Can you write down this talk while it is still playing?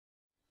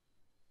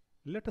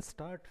Let us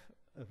start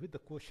with the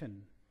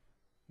question,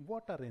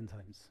 what are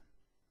enzymes?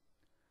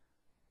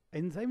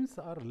 Enzymes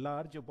are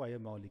large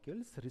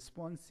biomolecules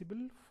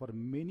responsible for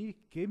many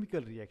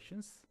chemical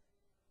reactions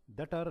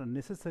that are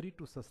necessary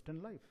to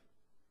sustain life.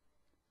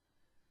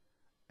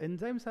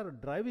 Enzymes are a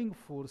driving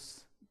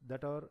force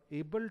that are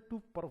able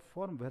to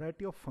perform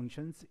variety of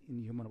functions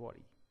in human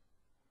body.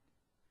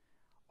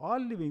 All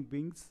living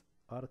beings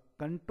are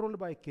controlled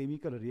by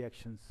chemical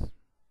reactions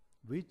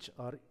which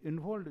are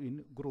involved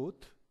in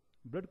growth,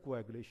 blood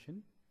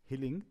coagulation,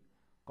 healing,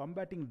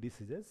 combating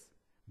diseases,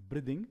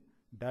 breathing,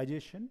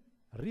 digestion,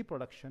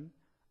 reproduction,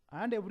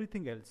 and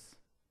everything else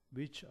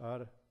which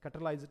are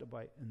catalyzed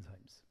by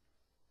enzymes.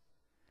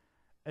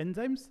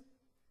 Enzymes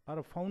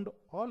are found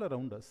all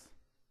around us.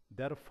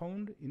 They are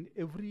found in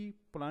every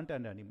plant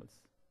and animals.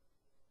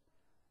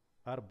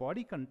 Our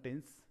body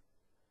contains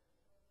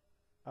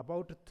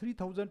about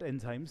 3000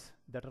 enzymes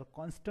that are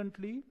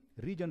constantly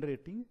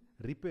regenerating,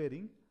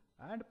 repairing,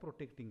 and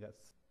protecting us.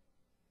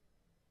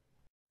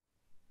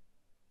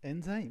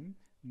 Enzyme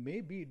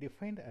may be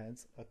defined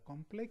as a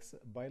complex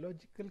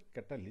biological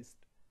catalyst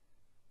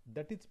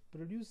that is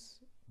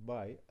produced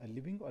by a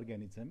living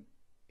organism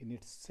in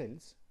its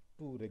cells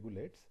to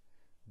regulate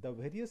the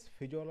various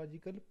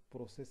physiological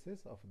processes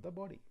of the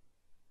body.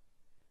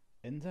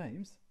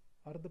 Enzymes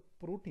are the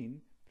protein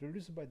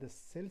produced by the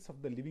cells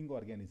of the living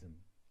organism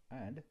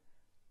and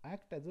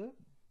act as a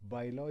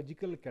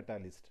biological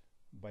catalyst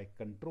by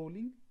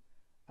controlling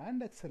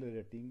and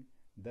accelerating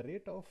the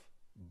rate of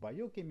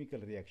biochemical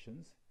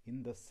reactions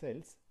in the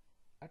cells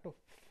at a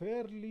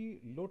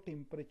fairly low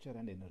temperature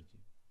and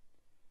energy.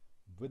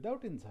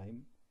 Without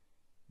enzyme,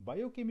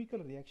 biochemical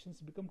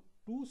reactions become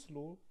too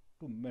slow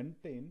to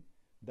maintain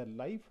the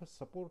life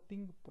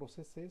supporting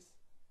processes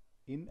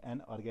in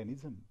an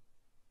organism.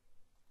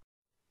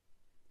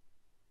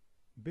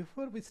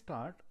 Before we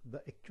start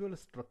the actual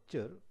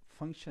structure,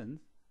 functions,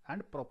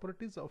 and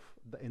properties of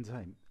the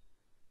enzyme,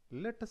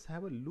 let us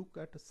have a look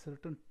at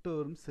certain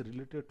terms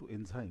related to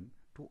enzyme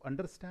to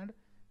understand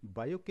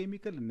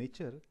biochemical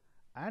nature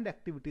and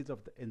activities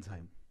of the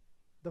enzyme.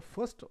 The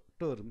first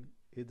term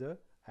is the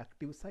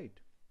active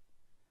site.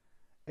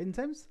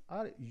 Enzymes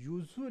are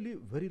usually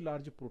very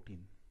large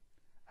protein,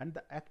 and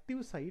the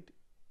active site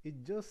is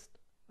just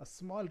a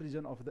small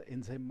region of the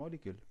enzyme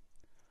molecule.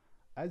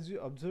 As you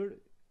observed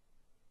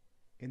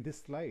in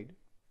this slide,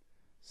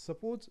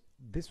 suppose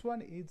this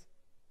one is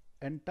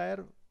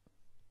entire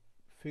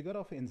figure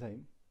of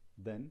enzyme,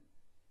 then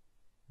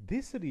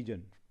this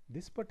region,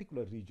 this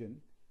particular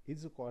region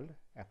is called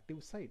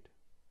active site.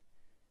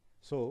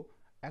 So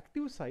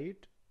active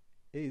site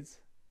is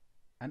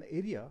an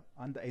area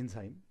on the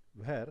enzyme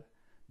where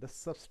the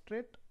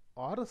substrate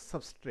or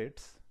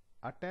substrates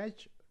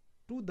attached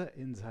to the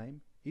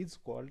enzyme is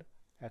called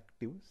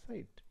active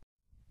site.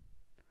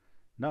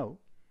 Now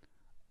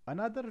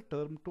another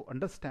term to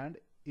understand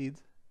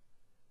is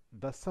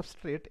the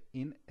substrate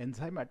in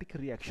enzymatic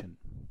reaction.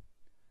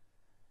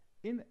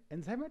 In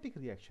enzymatic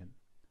reaction,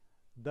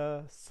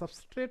 the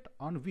substrate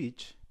on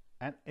which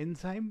an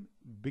enzyme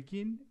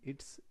begin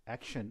its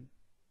action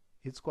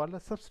is called a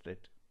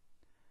substrate.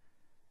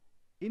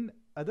 In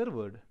other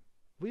words,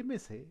 we may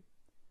say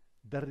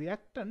the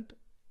reactant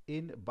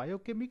in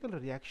biochemical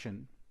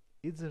reaction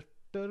is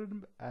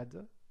termed as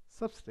a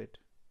substrate.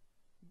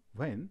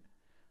 When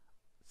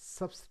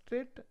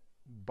substrate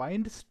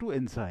binds to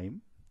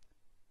enzyme,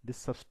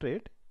 this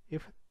substrate,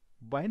 if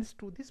binds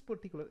to this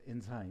particular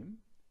enzyme,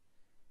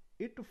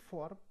 it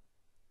forms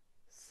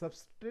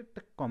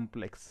substrate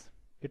complex.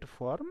 It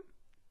forms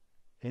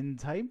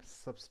enzyme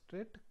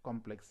substrate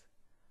complex,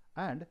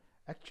 and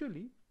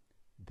actually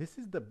this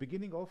is the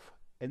beginning of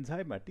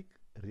enzymatic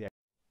reaction.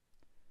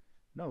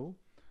 Now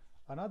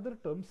another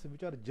terms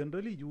which are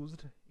generally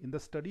used in the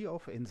study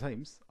of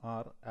enzymes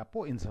are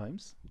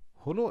apoenzymes,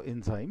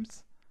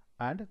 holoenzymes,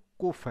 and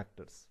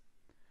cofactors.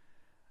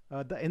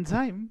 The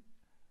enzyme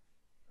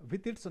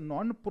with its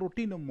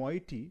non-protein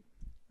moiety,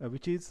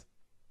 which is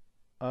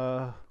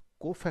a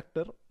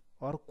cofactor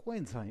or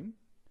coenzyme,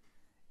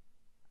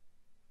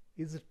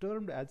 is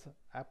termed as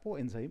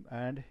apoenzyme,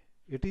 and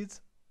it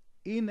is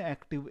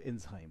inactive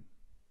enzyme.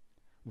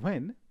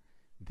 When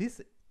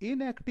this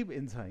inactive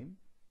enzyme,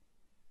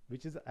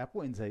 which is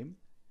apoenzyme,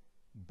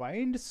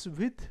 binds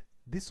with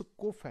this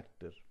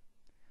cofactor,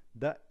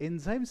 the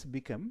enzymes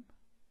become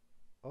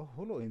a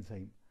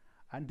holoenzyme,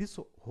 and this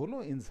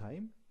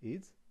holoenzyme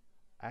is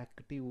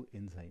active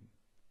enzyme.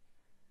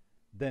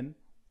 Then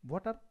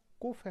what are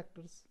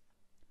cofactors?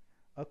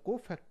 A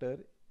cofactor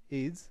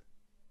is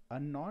a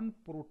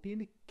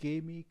non-protein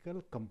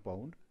chemical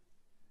compound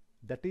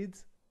that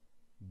is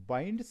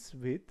binds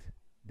with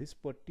this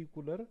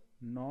particular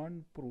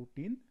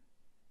non-protein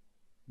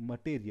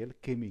material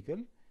chemical.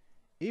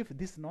 If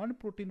this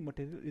non-protein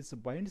material is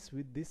binds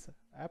with this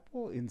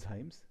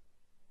apoenzymes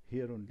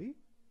here only,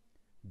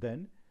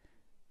 then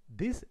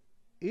this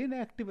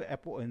inactive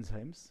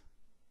apoenzymes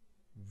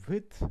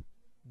with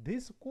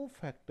this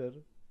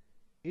cofactor,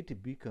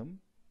 it become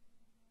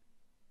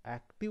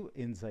active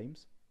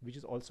enzymes, which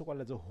is also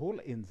called as a whole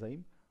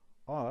enzyme,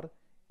 or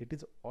It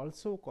is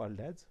also called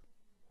as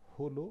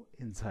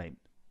holoenzyme.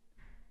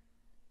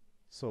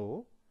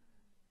 So,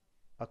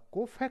 a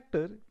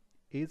cofactor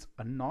is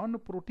a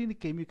non-protein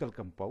chemical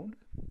compound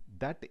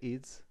that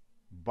is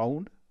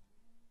bound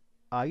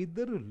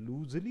either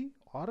loosely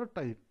or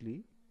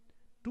tightly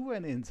to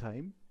an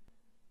enzyme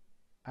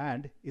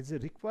and is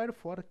required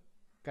for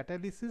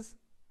catalysis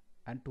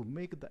and to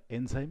make the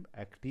enzyme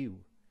active.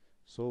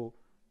 So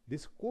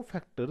these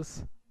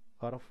cofactors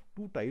are of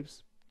two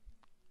types,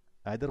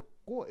 either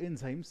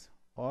coenzymes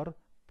or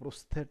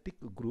prosthetic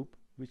group,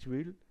 which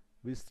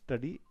we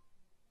study